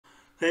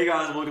Hey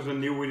guys, welcome to a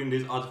new video in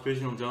this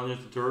artificial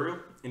intelligence tutorial.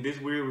 In this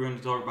video, we're going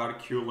to talk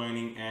about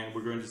Q-learning, and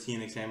we're going to see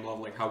an example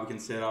of like how we can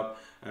set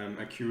up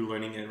a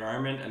Q-learning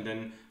environment, and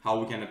then how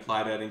we can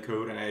apply that in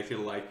code and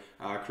actually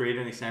create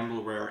an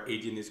example where our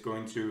agent is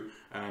going to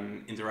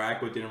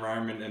interact with the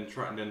environment and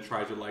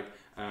try to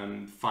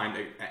find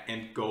an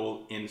end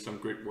goal in some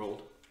grid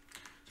world.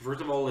 So first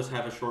of all, let's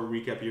have a short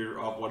recap here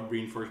of what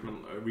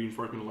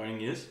reinforcement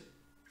learning is.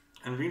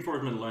 And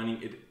reinforcement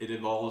learning, it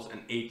involves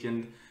an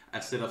agent,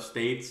 a set of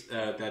states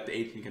that the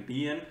agent can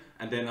be in,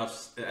 and then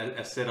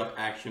a set of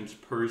actions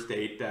per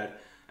state that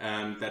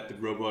the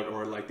robot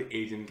or like the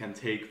agent can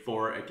take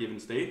for a given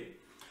state.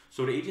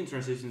 So the agent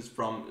transitions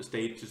from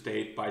state to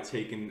state by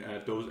taking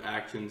those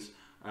actions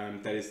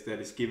that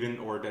is given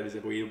or that is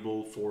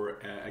available for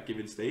a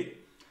given state.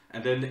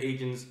 And then the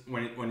agents,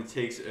 when it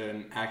takes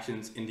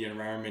actions in the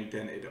environment,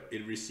 then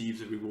it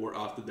receives a reward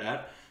after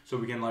that. So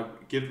we can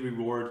like give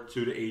reward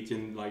to the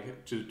agent,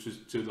 like to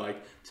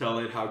tell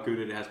it how good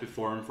it has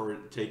performed for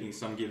taking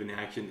some given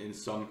action in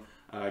some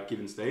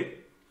given state.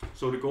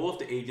 So the goal of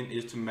the agent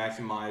is to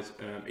maximize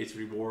its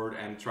reward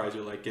and try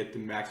to like get the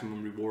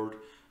maximum reward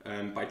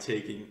by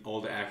taking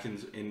all the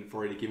actions in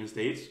for any given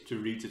state to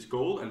reach its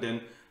goal, and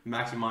then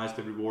maximize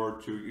the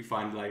reward to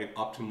find like an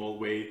optimal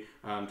way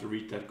to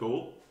reach that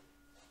goal.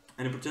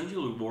 And the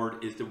potential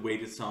reward is the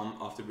weighted sum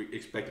of the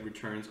expected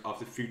returns of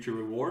the future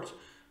rewards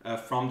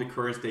from the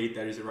current state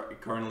that is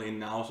currently in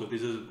now. So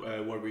this is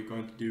what we're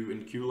going to do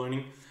in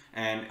Q-learning.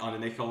 And on the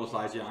next couple of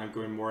slides, I'm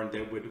going more in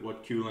depth with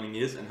what Q-learning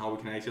is and how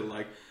we can actually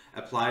like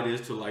apply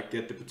this to like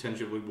get the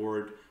potential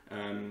reward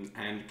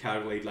and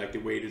calculate like the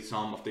weighted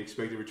sum of the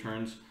expected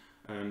returns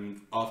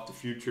of the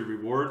future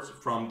rewards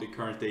from the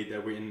current state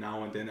that we're in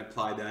now, and then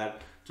apply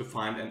that to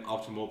find an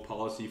optimal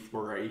policy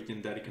for our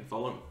agent that it can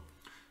follow.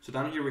 So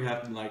down here we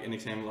have like an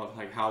example of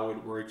like how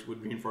it works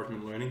with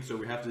reinforcement learning. So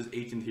we have this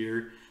agent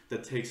here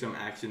that takes some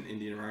action in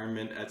the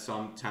environment at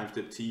some time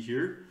step t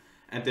here,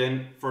 and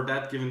then for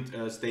that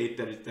given state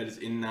that is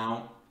in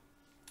now,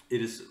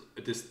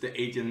 the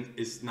agent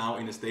is now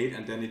in a state,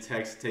 and then it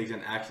takes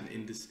an action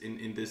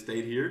in this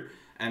state here,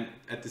 and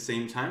at the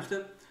same time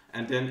step,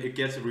 and then it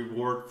gets a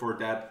reward for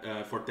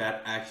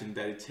that action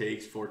that it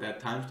takes for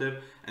that time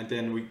step, and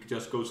then we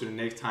just go to the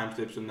next time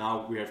step. So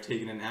now we have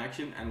taken an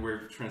action and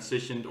we've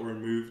transitioned or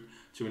moved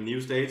to a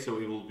new state, so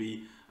it will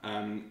be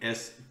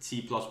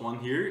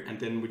st+1 here, and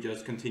then we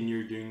just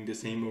continue doing the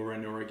same over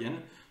and over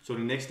again. So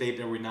the next state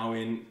that we're now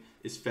in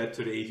is fed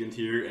to the agent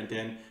here, and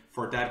then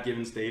for that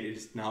given state it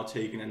is now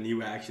taking a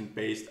new action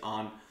based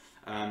on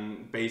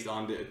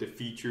the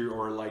feature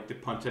or like the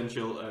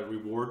potential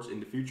rewards in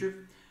the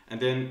future. And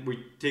then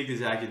we take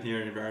this action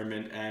here in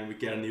environment and we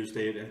get a new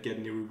state and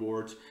get new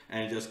rewards,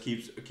 and it just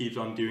keeps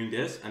on doing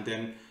this. And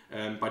then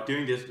by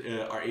doing this,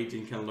 our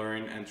agent can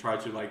learn and try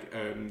to like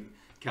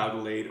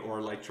calculate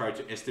or like try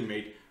to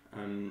estimate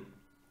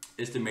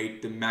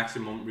the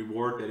maximum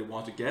reward that it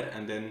wants to get,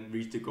 and then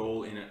reach the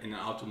goal in an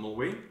optimal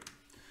way.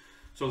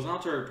 So let's now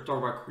talk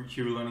about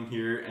Q-learning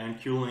here, and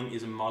Q-learning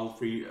is a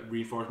model-free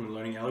reinforcement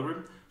learning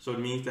algorithm. So it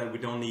means that we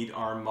don't need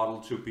our model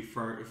to be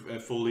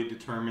fully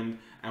determined,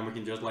 and we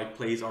can just like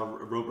place our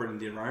robot in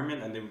the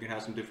environment, and then we can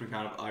have some different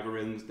kind of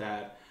algorithms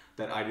that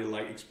either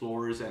like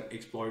explores and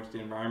exploits the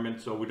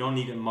environment. So we don't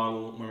need a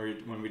model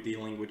when we're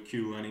dealing with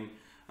Q-learning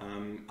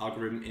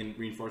algorithm in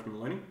reinforcement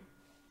learning.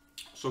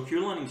 So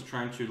Q-learning is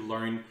trying to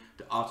learn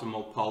the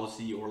optimal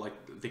policy or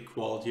like the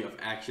quality of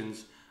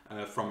actions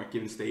from a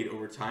given state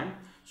over time.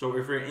 So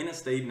if we're in a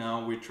state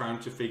now, we're trying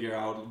to figure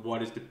out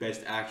what is the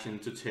best action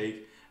to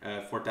take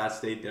for that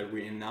state that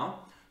we're in now.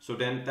 So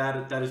then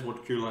that is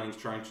what Q-learning is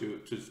trying to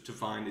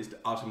find, is the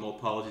optimal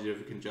policy that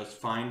we can just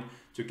find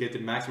to get the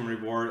maximum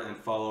reward and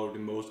follow the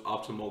most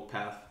optimal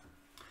path.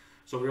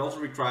 So it also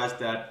requires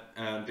that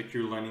the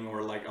Q-learning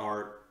or like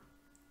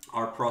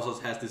our process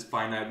has this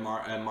finite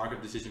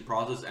Markov decision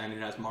process, and it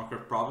has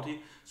Markov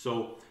property.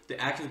 So the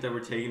actions that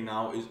we're taking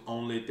now is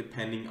only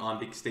depending on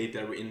the state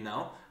that we're in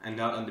now, and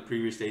not on the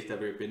previous states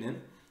that we've been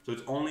in. So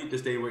it's only the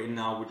state we're in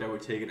now that we're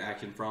taking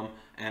action from,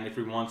 and if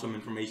we want some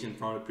information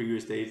from the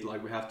previous state,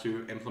 like we have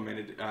to implement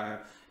it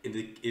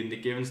in the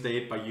given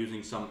state by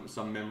using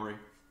some memory.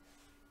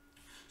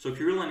 So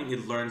Q-learning,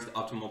 it learns the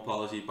optimal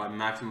policy by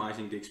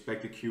maximizing the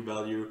expected Q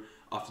value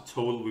of the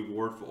total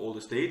reward for all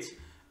the states,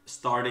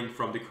 starting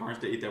from the current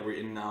state that we're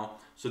in now.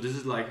 So this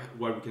is like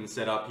what we can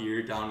set up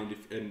here down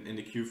in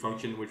the Q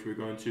function, which we're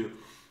going to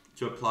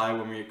apply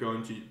when we're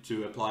going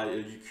to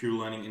apply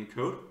Q-learning in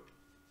code.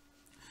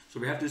 So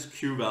we have this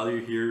Q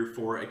value here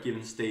for a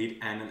given state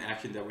and an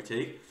action that we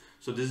take.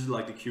 So this is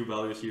like the Q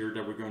values here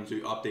that we're going to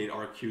update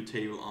our Q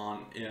table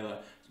on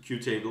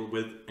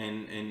with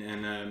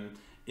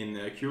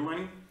in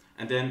Q-learning,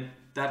 and then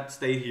that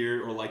state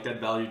here, or like that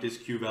value, this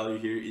Q value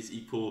here, is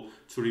equal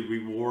to the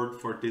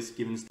reward for this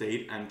given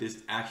state and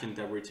this action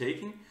that we're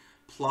taking,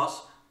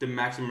 plus the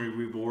maximum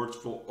rewards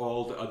for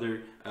all the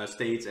other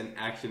states and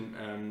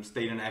action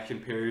state and action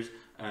pairs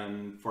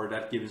for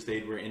that given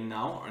state we're in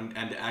now,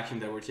 and the action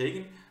that we're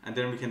taking. And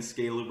then we can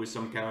scale it with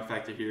some gamma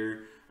factor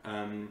here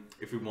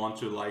if we want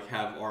to like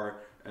have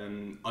our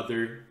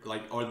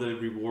other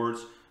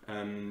rewards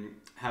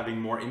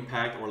having more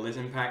impact or less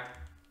impact.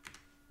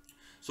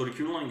 So the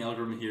queue learning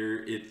algorithm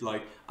here, it's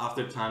like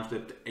after times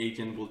that the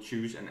agent will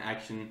choose an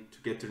action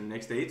to get to the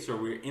next state. So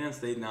we're in a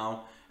state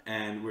now,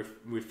 and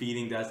we're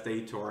feeding that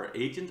state to our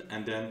agent,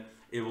 and then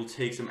it will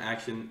take some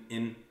action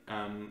in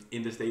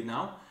the state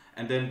now.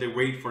 And then the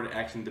weight for the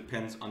action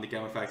depends on the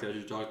gamma factor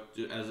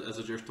as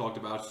I just talked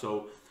about.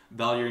 So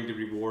valuing the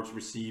rewards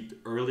received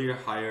earlier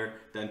higher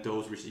than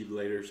those received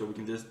later. So we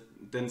can just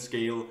then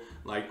scale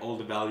like all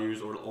the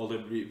values or all the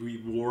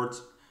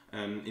rewards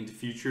in the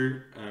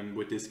future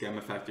with this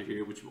gamma factor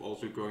here, which we're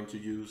also going to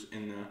use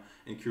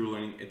in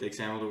queue-learning at the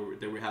example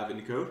that we have in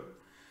the code.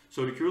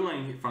 So the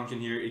queue-learning function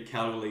here, it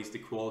calculates the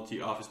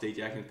quality of a state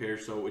action pair.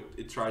 So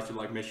it tries to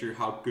like measure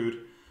how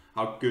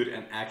good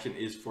an action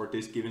is for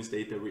this given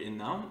state that we're in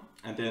now.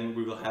 And then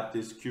we will have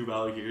this queue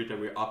value here that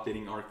we're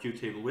updating our queue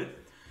table with.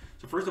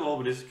 So first of all,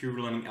 with this queue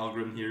learning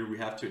algorithm here, we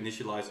have to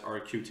initialize our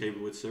queue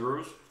table with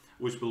zeros,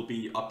 which will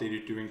be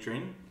updated during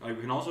training. We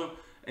can also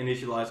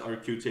initialize our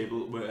queue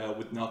table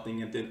with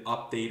nothing, and then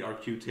update our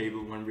queue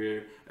table when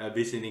we're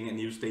visiting a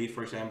new state,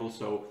 for example.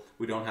 So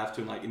we don't have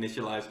to like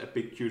initialize a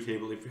big queue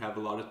table if we have a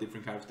lot of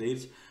different kinds of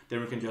states.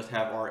 Then we can just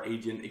have our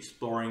agent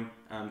exploring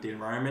the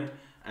environment,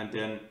 and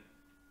then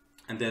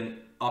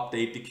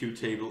update the queue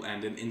table,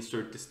 and then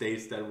insert the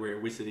states that we're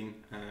visiting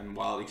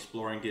while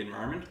exploring the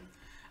environment.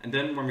 And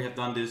then when we have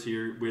done this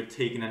here, we're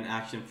taking an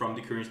action from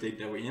the current state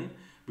that we're in.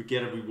 We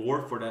get a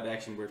reward for that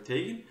action we've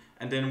taken,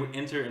 and then we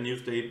enter a new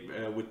state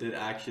with that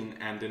action,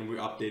 and then we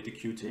update the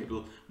queue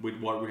table with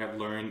what we have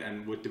learned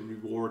and with the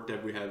reward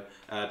that we have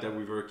that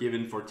we were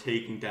given for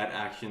taking that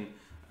action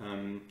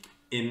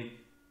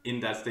in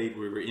that state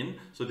we were in.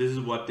 So this is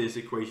what this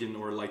equation,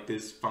 or like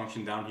this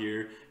function down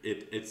here,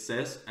 it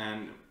says,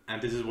 and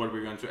this is what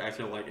we're going to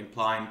actually like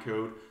imply in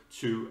code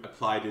to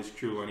apply this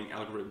queue learning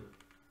algorithm.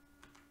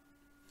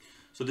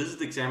 So this is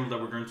the example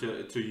that we're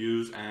going to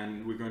use,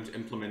 and we're going to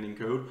implement in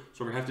code.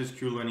 So we have this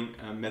queue learning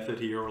method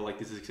here, or like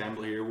this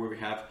example here, where we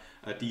have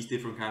these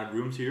different kind of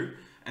rooms here,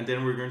 and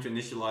then we're going to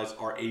initialize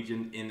our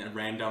agent in a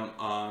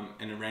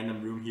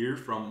random room here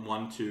from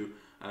 1 to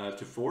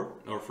 4,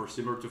 or for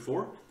 0 to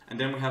 4, and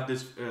then we have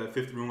this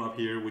fifth room up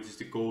here, which is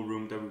the goal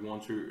room that we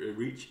want to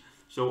reach.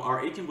 So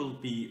our agent will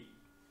be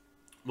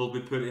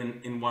put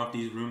in one of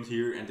these rooms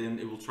here, and then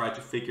it will try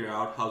to figure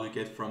out how to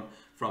get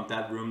from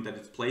that room that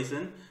it's placed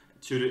in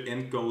to the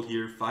end goal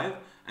here, 5.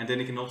 And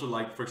then it can also,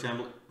 like, for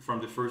example,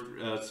 from the first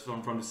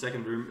from the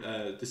second room,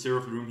 the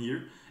 0th room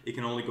here, it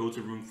can only go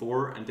to room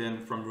 4, and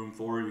then from room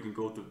 4 you can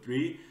go to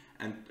 3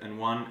 and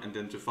 1, and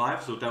then to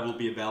 5. So that will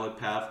be a valid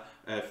path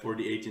for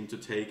the agent to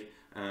take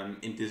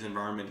in this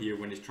environment here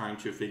when it's trying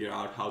to figure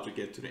out how to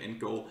get to the end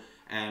goal.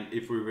 And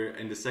if we were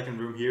in the second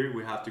room here,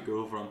 we have to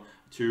go from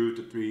 2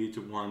 to 3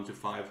 to 1 to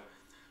 5.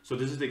 So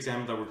this is the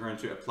example that we're going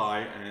to apply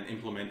and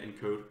implement in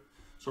code.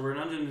 So we're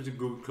not into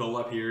Google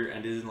Colab here,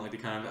 and this is like the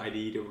kind of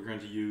IDE that we're going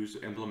to use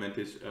to implement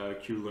this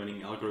queue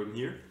learning algorithm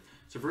here.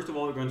 So first of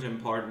all, we're going to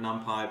import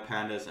NumPy,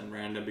 Pandas, and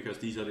Random, because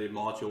these are the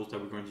modules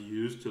that we're going to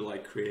use to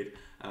like create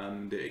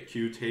the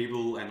queue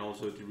table and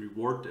also the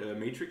reward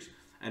matrix.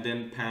 And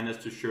then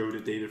Pandas to show the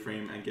data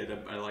frame and get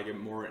a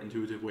more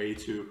intuitive way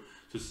to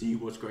see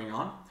what's going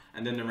on.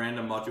 And then the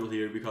random module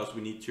here, because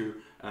we need to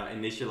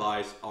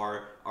initialize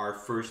our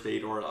first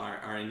state, or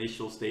our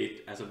initial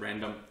state, as a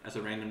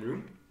random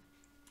room.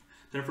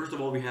 Then first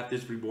of all, we have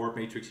this reward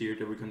matrix here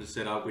that we're going to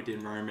set up with the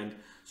environment.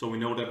 So we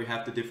know that we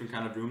have the different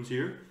kind of rooms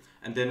here,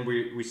 and then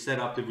we set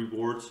up the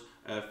rewards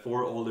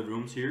for all the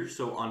rooms here.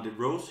 So on the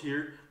rows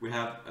here, we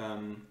have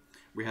on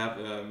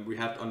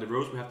the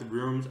rows we have the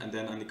rooms, and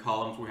then on the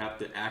columns we have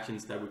the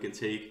actions that we can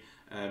take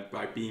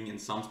by being in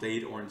some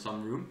state or in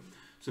some room.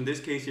 So in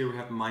this case here, we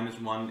have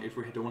 -1 if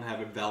we don't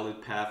have a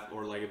valid path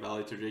or like a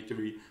valid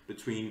trajectory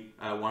between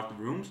one of the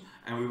rooms,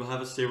 and we will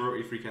have a 0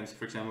 if we can,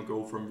 for example,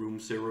 go from room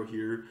 0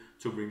 here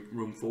to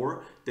room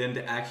 4. Then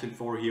the action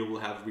 4 here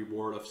will have a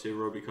reward of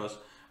 0, because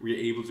we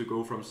are able to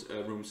go from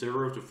room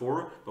 0 to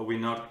 4, but we're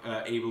not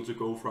able to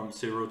go from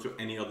 0 to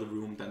any other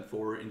room than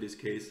 4 in this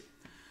case.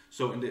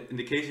 So in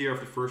the case here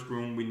of the first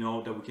room, we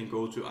know that we can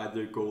go to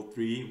either goal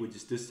 3, which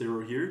is this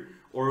 0 here,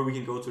 or we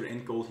can go to the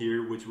end goal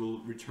here, which will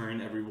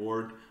return a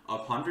reward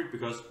of 100,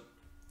 because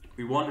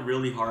we want a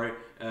really high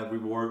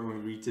reward when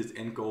we reach this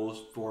end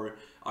goals for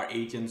our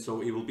agent.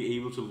 So it will be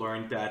able to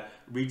learn that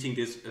reaching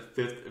this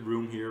fifth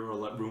room here, or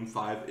like room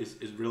 5,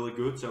 is really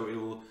good. So it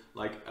will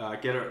like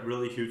get a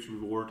really huge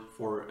reward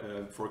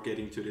for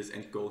getting to this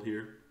end goal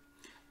here.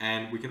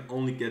 And we can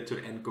only get to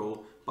the end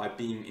goal by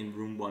being in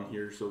room 1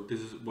 here. So this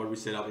is what we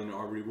set up in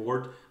our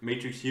reward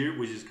matrix here,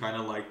 which is kind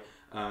of like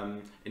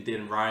in the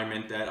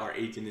environment that our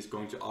agent is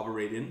going to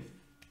operate in.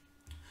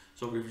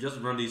 So we've just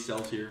run these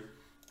cells here.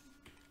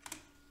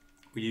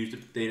 We use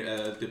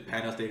the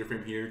Pandas data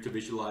frame here to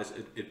visualize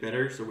it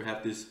better. So we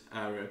have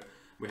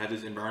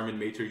this environment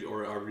matrix,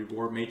 or our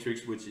reward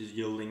matrix, which is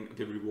yielding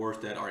the rewards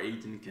that our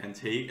agent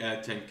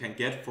can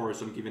get for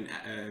some given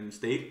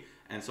state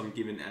and some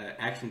given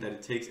action that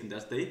it takes in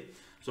that state.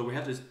 So we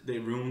have the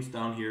rooms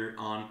down here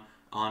on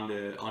on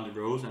the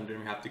rows, and then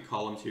we have the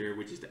columns here,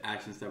 which is the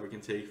actions that we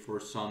can take for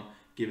some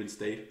given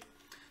state.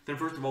 Then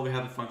first of all, we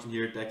have a function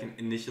here that can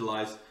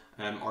initialize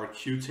our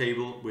queue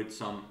table with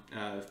some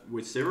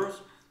with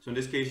zeros. So in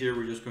this case here,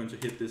 we're just going to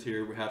hit this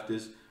here. We have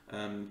this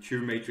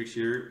queue matrix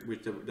here,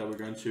 that we're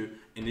going to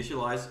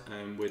initialize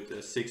with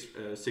a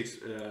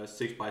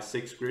 6 by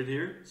 6 grid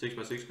here, 6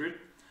 by 6 grid,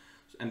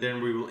 and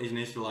then we will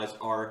initialize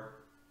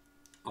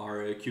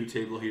our queue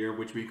table here,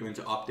 which we're going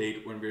to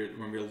update when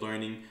we're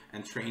learning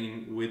and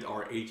training with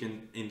our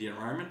agent in the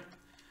environment.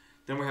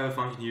 Then we have a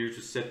function here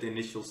to set the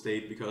initial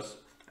state, because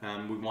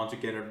we want to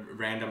get a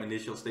random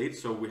initial state.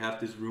 So we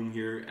have this room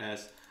here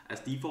as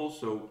default,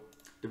 so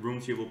the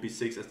rooms here will be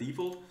 6 as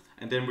default,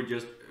 and then we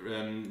just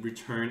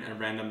return a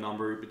random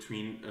number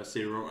between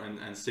 0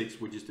 and 6,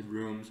 which is the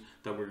rooms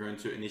that we're going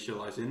to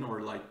initialize in,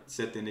 or like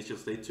set the initial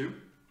state to.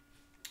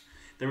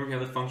 Then we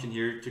have a function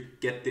here to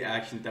get the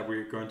action that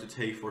we're going to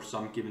take for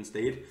some given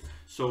state.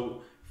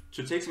 So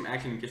to take some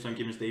action in some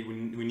given state,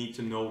 we need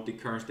to know the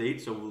current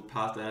state, so we'll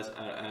pass that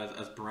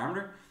as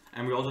parameter.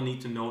 And we also need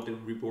to know the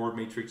reward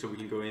matrix, so we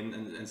can go in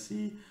and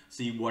see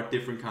what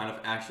different kind of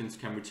actions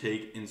can we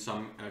take in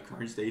some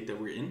current state that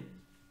we're in.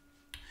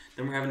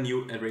 Then we have a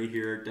new array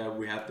here that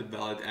we have the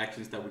valid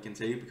actions that we can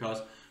take,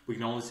 because we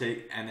can only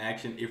take an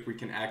action if we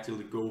can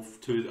actually go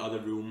to the other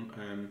room,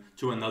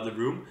 to another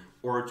room,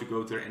 or to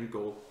go to the end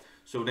goal.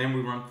 So then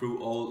we run through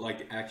all like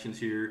the actions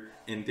here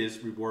in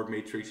this reward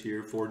matrix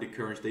here for the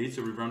current state.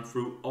 So we run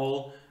through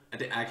all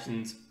the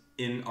actions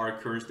in our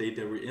current state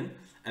that we're in,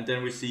 and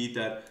then we see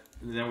that.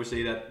 Then we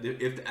say that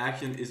if the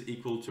action is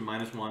equal to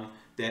 -1,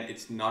 then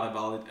it's not a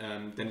valid.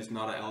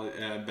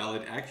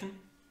 Valid action.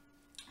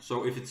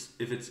 So if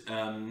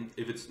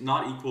it's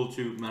not equal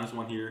to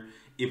 -1 here,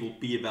 it will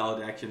be a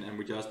valid action, and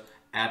we just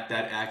add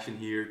that action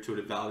here to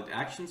the valid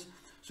actions.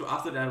 So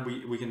after that,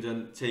 we can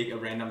then take a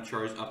random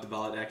choice of the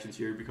valid actions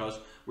here, because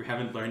we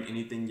haven't learned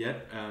anything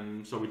yet,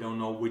 so we don't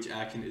know which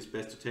action is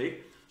best to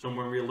take. So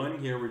when we're learning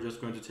here, we're just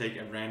going to take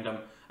a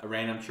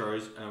random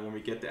choice when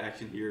we get the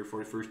action here for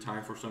the first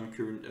time for some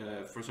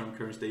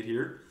current state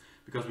here,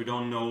 because we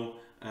don't know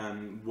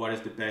what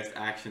is the best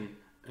action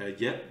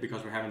yet,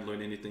 because we haven't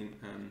learned anything.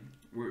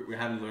 We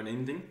haven't learned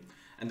anything.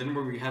 And then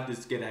when we have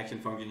this get action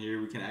function here,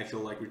 we can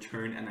actually like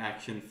return an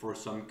action for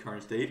some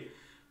current state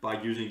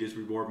by using this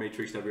reward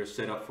matrix that we have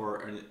set up for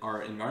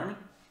our environment.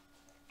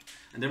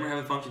 And then we have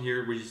a function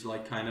here, which is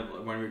like kind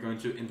of when we're going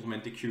to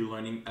implement the queue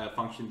learning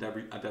function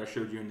that I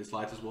showed you in the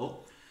slides as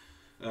well.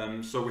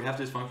 So we have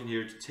this function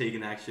here to take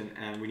an action,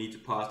 and we need to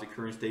pass the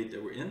current state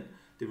that we're in,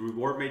 the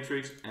reward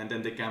matrix, and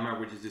then the gamma,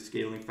 which is the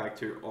scaling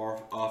factor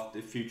of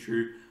the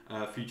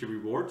future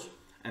rewards.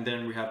 And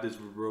then we have this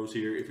rows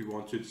here if we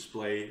want to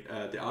display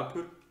the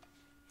output.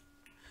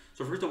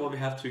 So first of all, we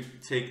have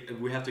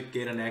to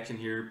get an action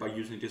here by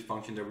using this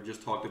function that we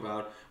just talked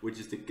about, which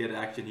is the get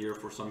action here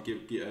for some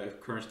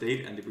current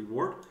state and the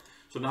reward.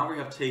 So now we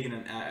have taken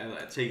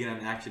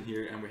an action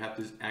here, and we have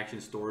this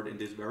action stored in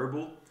this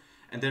variable,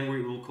 and then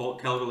we will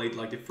calculate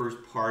like the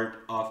first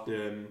part of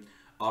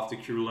the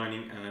queue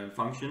learning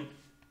function,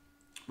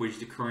 which is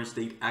the current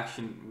state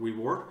action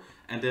reward,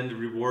 and then the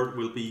reward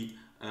will be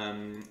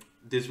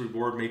this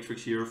reward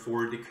matrix here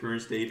for the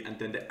current state, and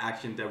then the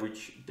action that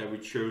we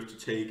chose to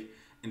take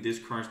in this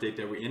current state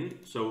that we're in.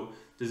 So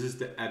this is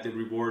the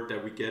reward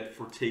that we get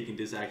for taking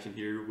this action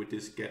here with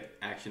this get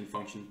action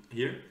function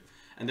here.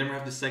 And then we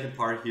have the second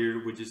part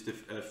here, which is the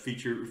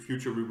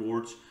future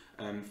rewards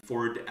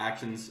for the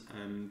actions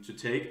to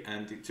take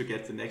and to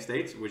get the next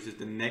state, which is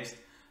the next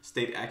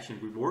state action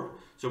reward.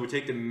 So we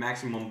take the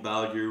maximum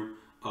value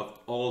of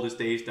all the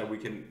states that we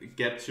can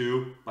get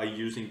to by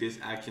using this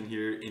action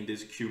here in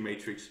this queue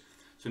matrix.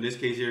 So in this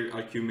case here,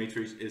 our queue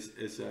matrix is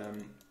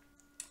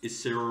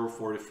 0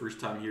 for the first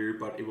time here,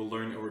 but it will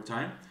learn over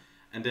time.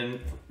 And then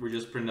we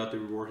just print out the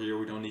reward here.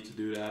 We don't need to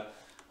do that.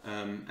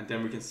 And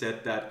then we can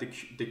set that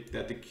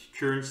the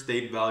current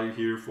state value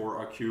here for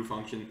our queue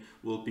function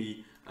will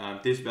be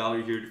this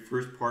value here, the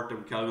first part that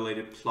we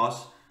calculated,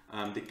 plus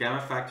the gamma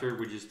factor,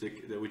 which is the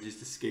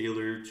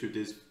scalar to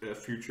this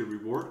future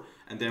reward,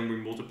 and then we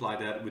multiply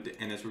that with the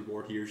ns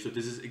reward here. So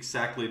this is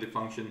exactly the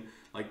function.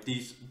 Like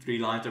these 3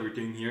 lines that we're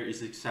doing here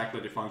is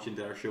exactly the function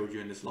that I showed you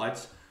in the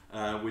slides.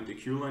 With the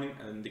queue learning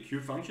and the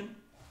queue function,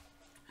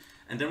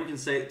 and then we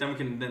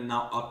can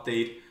now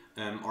update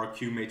our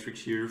queue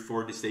matrix here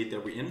for the state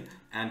that we're in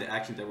and the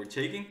action that we're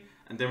taking,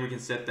 and then we can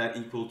set that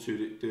equal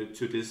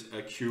to this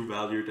queue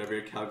value that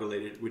we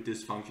calculated with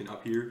this function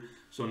up here.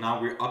 So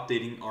now we're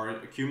updating our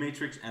queue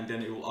matrix, and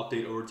then it will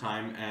update over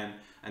time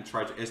and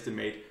try to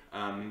estimate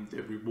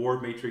the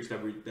reward matrix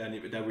that we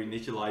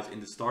initialize in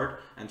the start,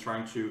 and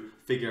trying to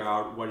figure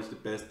out what is the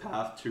best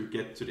path to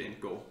get to the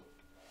end goal.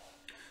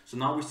 So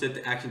now we set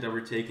the action that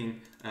we're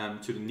taking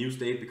to the new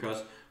state,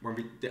 because when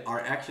we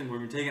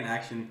take an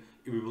action,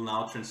 we will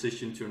now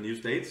transition to a new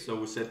state. So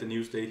we set the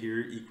new state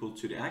here equal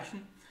to the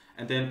action,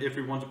 and then if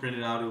we want to print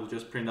it out, it will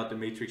just print out the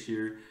matrix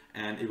here,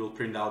 and it will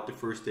print out the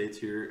first states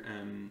here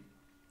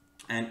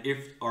And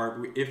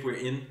if we're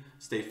in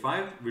state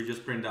 5, we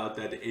just print out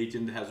that the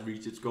agent has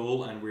reached its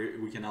goal, and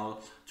we can now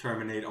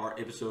terminate our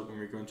episode when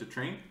we're going to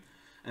train.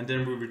 And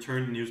then we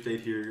return the new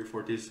state here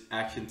for this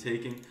action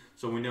taking.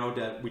 So we know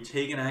that we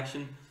take an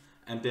action,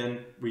 and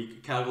then we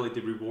calculate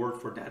the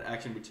reward for that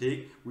action we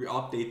take. We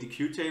update the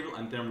queue table,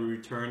 and then we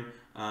return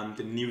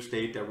the new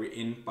state that we're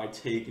in by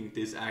taking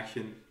this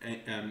action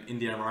in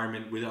the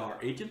environment with our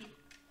agent.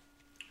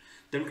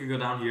 Then we can go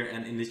down here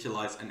and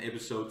initialize an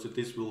episode. So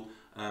this will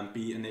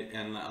be in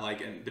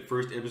the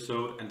first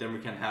episode, and then we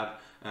can have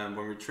when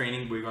we're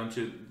training, we're going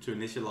to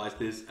initialize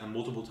this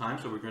multiple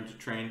times. So we're going to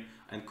train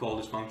and call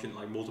this function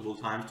like multiple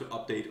times to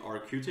update our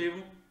queue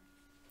table.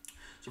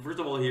 So first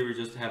of all, here we're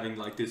just having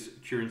like this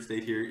current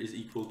state here is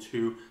equal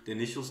to the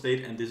initial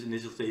state, and this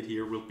initial state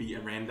here will be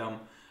a random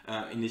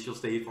initial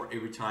state for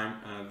every time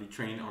we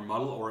train our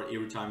model, or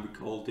every time we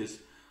call this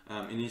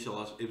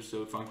initial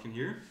episode function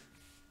here.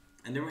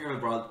 And then we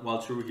have a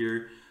while true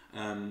here,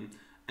 and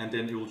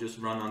then it will just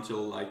run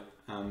until like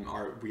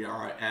we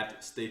are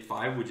at state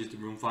 5, which is the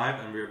room 5,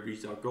 and we have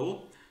reached our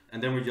goal.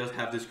 And then we just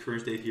have this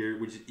current state here,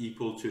 which is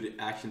equal to the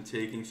action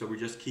taking. So we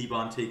just keep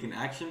on taking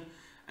action,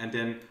 and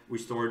then we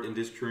store it in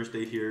this current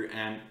state here.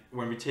 And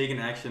when we take an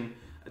action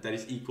that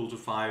is equal to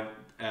 5,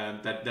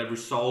 that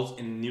results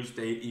in a new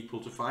state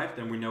equal to 5,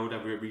 then we know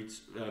that we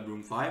reached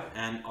room 5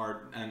 and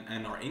our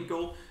end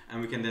goal,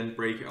 and we can then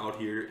break out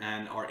here,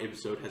 and our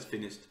episode has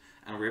finished,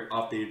 and we've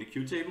updated the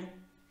queue table.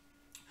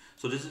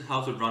 So this is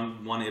how to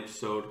run one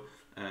episode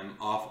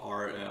of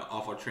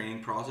our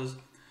training process.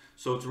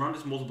 So to run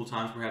this multiple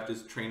times, we have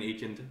this train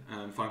agent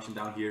function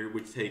down here,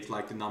 which takes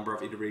like the number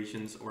of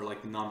iterations, or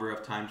like the number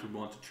of times we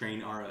want to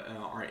train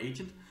our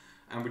agent.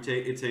 And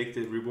it takes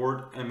the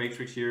reward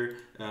matrix here,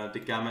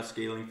 the gamma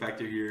scaling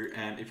factor here,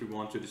 and if we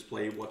want to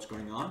display what's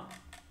going on.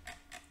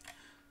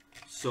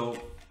 So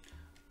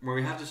when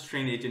we have this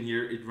train agent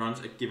here, it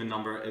runs a given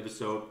number of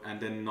episode and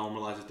then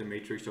normalizes the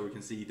matrix so we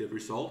can see the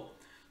result.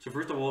 So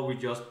first of all, we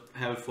just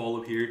have a for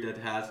loop here that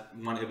has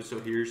one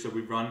episode here. So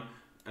we run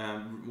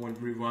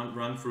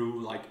run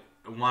through like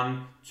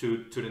 1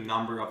 to the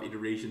number of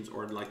iterations,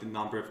 or like the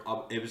number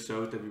of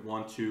episodes that we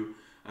want to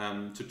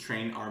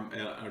train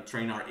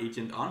our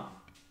agent on.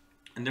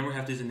 And then we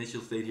have this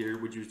initial state here,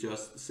 which is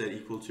just set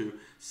equal to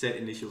set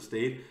initial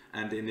state,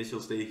 and the initial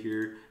state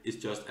here is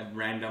just a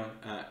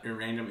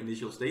random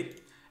initial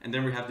state. And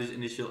then we have this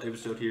initial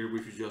episode here,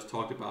 which we just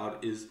talked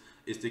about, is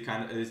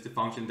the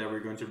function that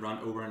we're going to run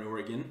over and over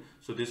again.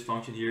 So this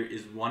function here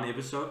is one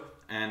episode,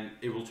 and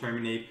it will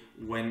terminate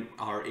when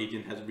our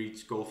agent has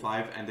reached goal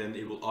 5, and then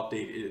it will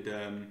update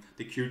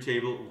the queue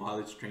table while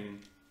it's training.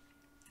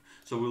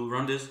 So we'll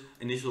run this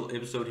initial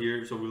episode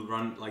here. So we'll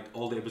run like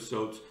all the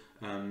episodes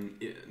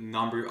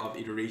number of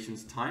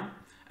iterations time,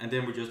 and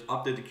then we just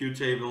update the queue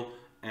table,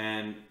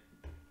 and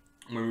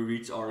when we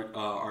reach our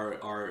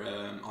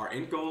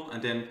end goal,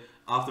 and then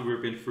after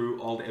we've been through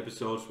all the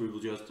episodes, we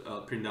will just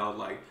print out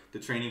like the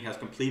training has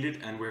completed,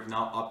 and we have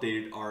now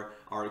updated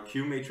our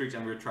queue matrix,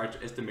 and we're trying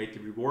to estimate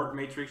the reward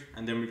matrix,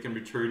 and then we can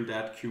return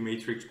that queue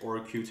matrix or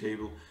queue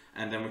table,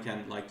 and then we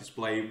can like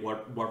display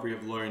what we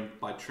have learned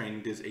by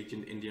training this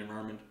agent in the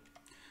environment.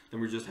 Then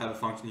we just have a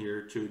function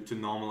here to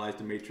normalize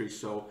the matrix,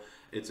 so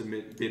it's a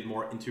bit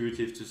more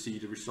intuitive to see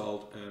the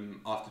result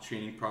of the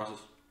training process.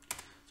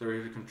 So we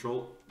have a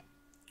control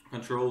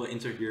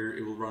enter here,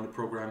 it will run the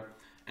program,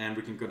 and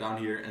we can go down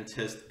here and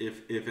test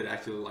if it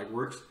actually like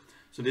works.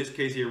 So in this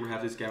case here, we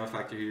have this gamma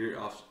factor here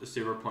of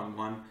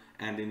 0.1,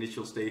 and the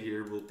initial state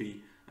here will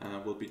be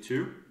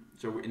 2.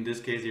 So in this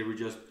case here, we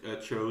just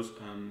chose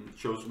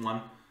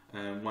one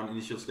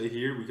initial state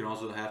here. We can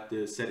also have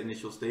the set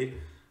initial state.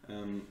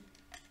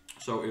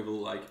 So it will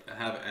like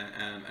have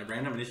a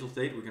random initial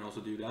state. We can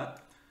also do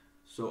that.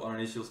 So our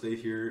initial state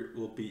here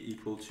will be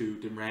equal to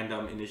the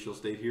random initial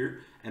state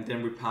here, and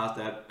then we pass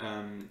that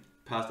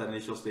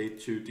initial state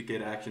to the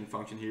get action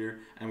function here,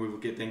 and we will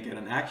then get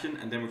an action,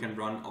 and then we can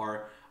run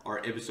our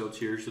episodes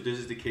here. So this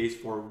is the case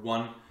for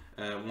one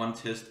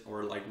test,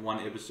 or like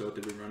one episode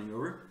that we're running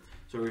over.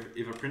 So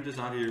if I print this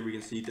out here, we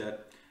can see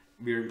that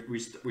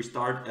we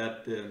start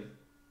at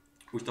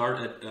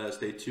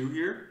state 2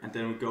 here, and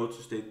then we go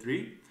to state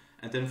 3.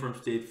 And then from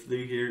state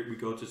 3 here, we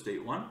go to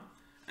state 1.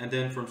 And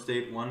then from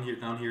state 1 here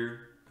down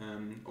here,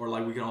 or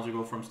like we can also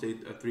go from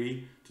state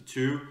 3 to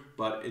 2,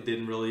 but we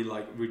didn't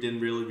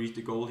really reach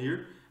the goal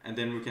here. And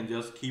then we can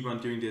just keep on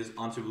doing this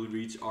until we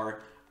reach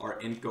our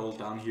end goal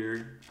down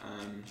here.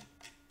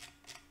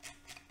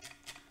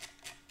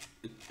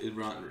 It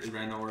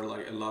ran over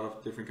like a lot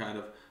of different kind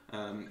of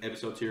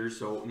episodes here.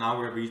 So now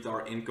we have reached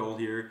our end goal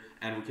here,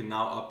 and we can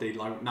now update.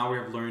 Like now we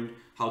have learned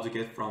how to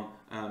get from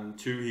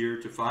 2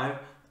 here to 5.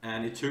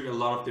 And it took a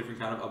lot of different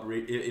kind of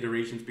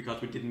iterations,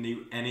 because we didn't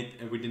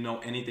know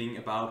anything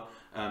about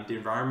the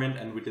environment,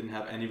 and we didn't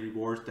have any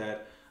rewards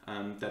that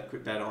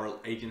our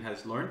agent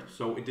has learned.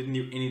 So it didn't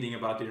know anything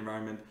about the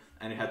environment,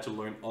 and it had to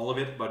learn all of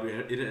it, but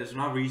it has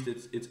now reached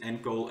its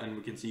end goal, and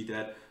we can see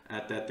that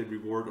that the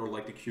reward, or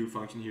like the queue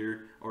function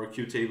here, or a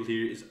queue table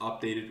here, is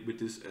updated with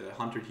this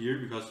 100 here,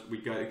 because we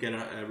get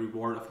a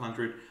reward of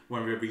 100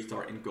 when we reached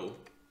our end goal.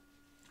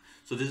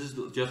 So this is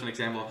just an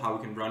example of how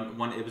we can run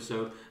one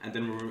episode, and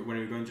then when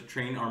we're going to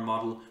train our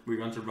model, we're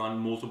going to run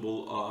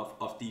multiple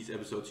of these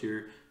episodes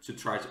here to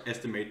try to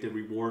estimate the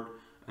reward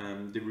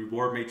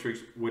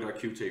matrix with our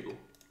queue table.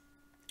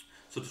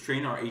 So to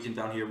train our agent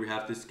down here, we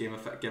have this gamma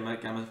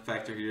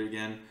factor here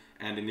again,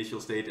 and initial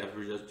state as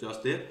we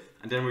just did,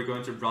 and then we're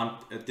going to run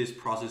this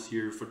process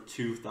here for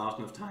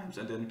 2,000 of times,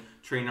 and then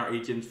train our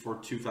agent for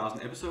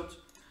 2,000 episodes.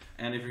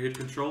 And if we hit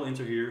Control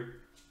Enter here,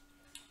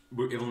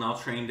 it will now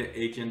train the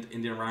agent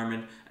in the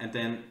environment, and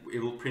then it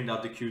will print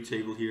out the queue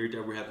table here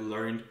that we have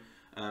learned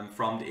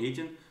from the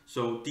agent.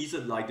 So these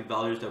are like the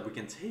values that we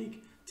can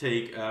take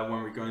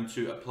when we're going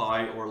to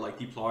apply or like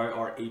deploy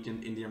our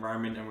agent in the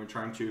environment, and we're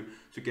trying to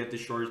get the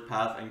shortest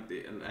path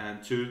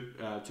and to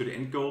the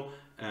end goal,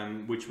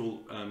 which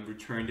will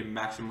return the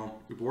maximum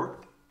reward.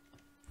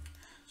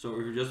 So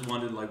if we just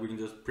wanted, like, we can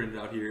just print it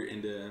out here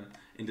in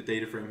the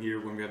data frame here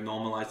when we have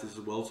normalized this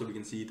as well, so we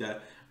can see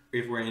that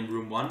if we're in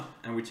room 1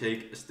 and we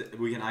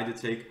can either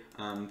take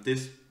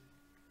this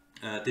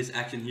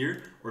action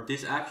here or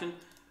this action.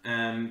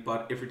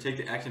 But if we take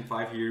the action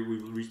 5 here,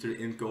 we will reach to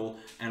the end goal.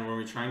 And when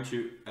we're trying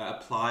to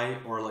apply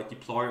or like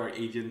deploy our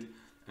agent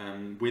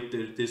with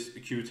this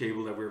queue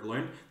table that we've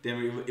learned,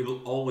 then it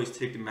will always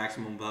take the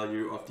maximum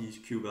value of these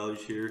queue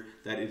values here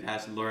that it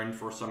has learned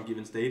for some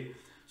given state.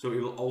 So it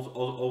will also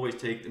always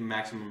take the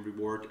maximum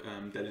reward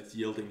that it's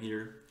yielding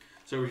here.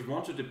 So if we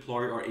want to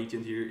deploy our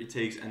agent here, it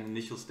takes an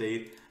initial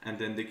state and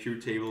then the queue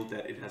table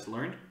that it has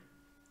learned.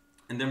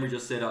 And then we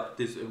just set up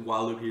this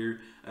while loop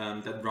here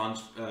that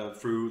runs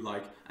through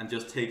like and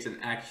just takes an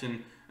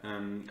action.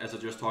 As I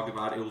just talked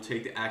about, it will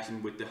take the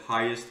action with the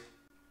highest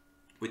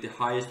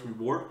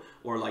reward,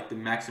 or like the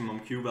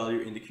maximum queue value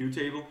in the queue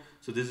table.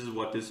 So this is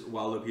what this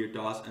while loop here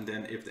does. And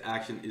then if the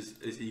action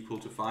is equal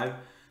to 5,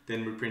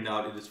 then we print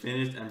out it is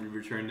finished, and we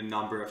return the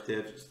number of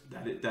steps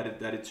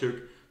that it took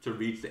to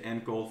reach the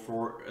end goal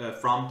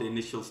from the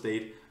initial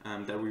state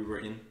that we were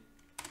in.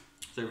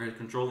 So if we hit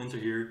Control Enter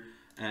here,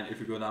 and if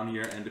we go down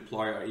here and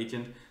deploy our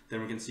agent,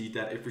 then we can see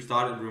that if we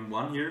start at room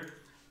 1 here,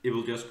 it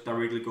will just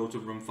directly go to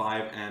room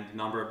 5, and the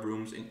number of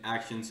rooms in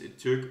actions it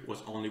took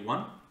was only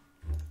 1.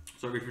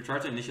 So if we try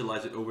to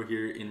initialize it over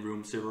here in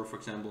room 0, for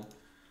example,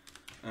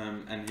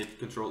 and hit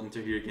Control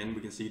Enter here again,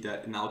 we can see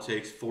that it now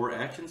takes 4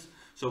 actions.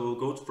 So we'll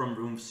go from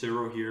room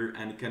 0 here,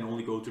 and it can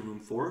only go to room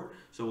 4.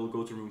 So we'll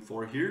go to room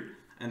 4 here,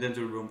 and then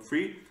to room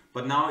 3.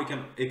 But now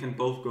it can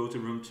both go to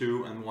room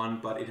 2 and 1,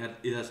 but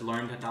it has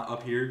learned now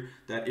up here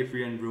that if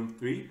we're in room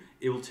 3,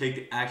 it will take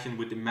the action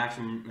with the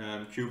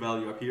maximum queue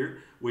value up here,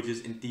 which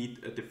is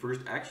indeed the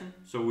first action.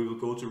 So we will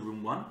go to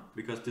room 1,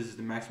 because this is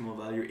the maximum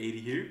value 80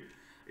 here.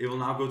 It will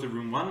now go to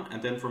room 1,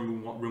 and then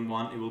from room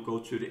 1 it will go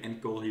to the end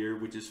goal here,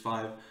 which is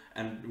 5.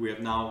 And we have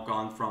now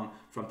gone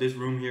from this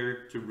room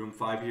here to room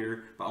 5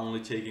 here by only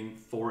taking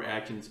 4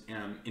 actions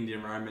in the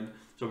environment.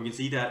 So we can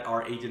see that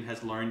our agent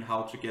has learned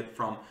how to get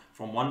from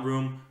one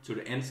room to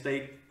the end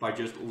state by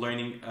just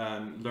learning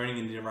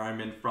in the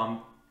environment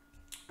from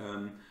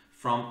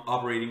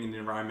operating in the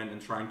environment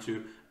and trying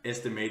to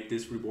estimate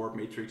this reward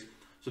matrix.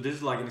 So this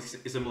is like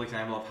a simple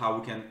example of how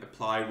we can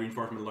apply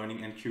reinforcement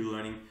learning and queue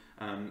learning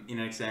in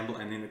an example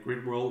and in a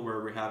grid world where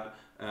we have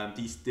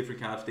these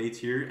different kind of states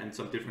here and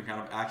some different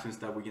kind of actions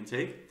that we can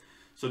take.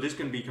 So this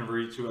can be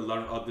converted to a lot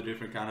of other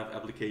different kind of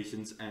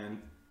applications,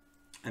 and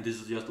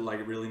this is just like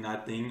a really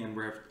nice thing. And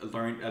we have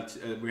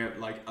learned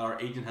like our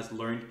agent has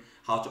learned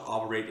how to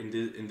operate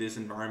in this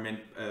environment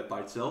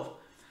by itself.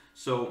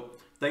 So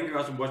thank you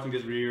guys for watching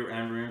this video,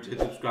 and remember to hit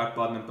the subscribe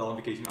button and bell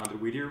notification on the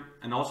video,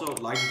 and also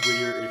like this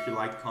video if you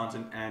like the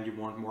content and you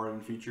want more in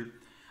the future.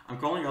 I'm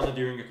currently also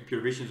doing a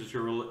computer vision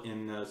tutorial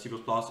in C++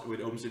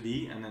 with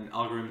OpenCV and an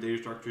algorithm data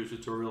structure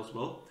tutorial as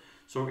well.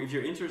 So if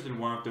you're interested in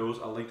one of those,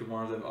 I'll link to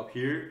one of them up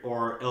here,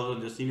 or else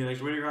I'll just see you in the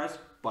next video, guys.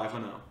 Bye for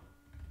now.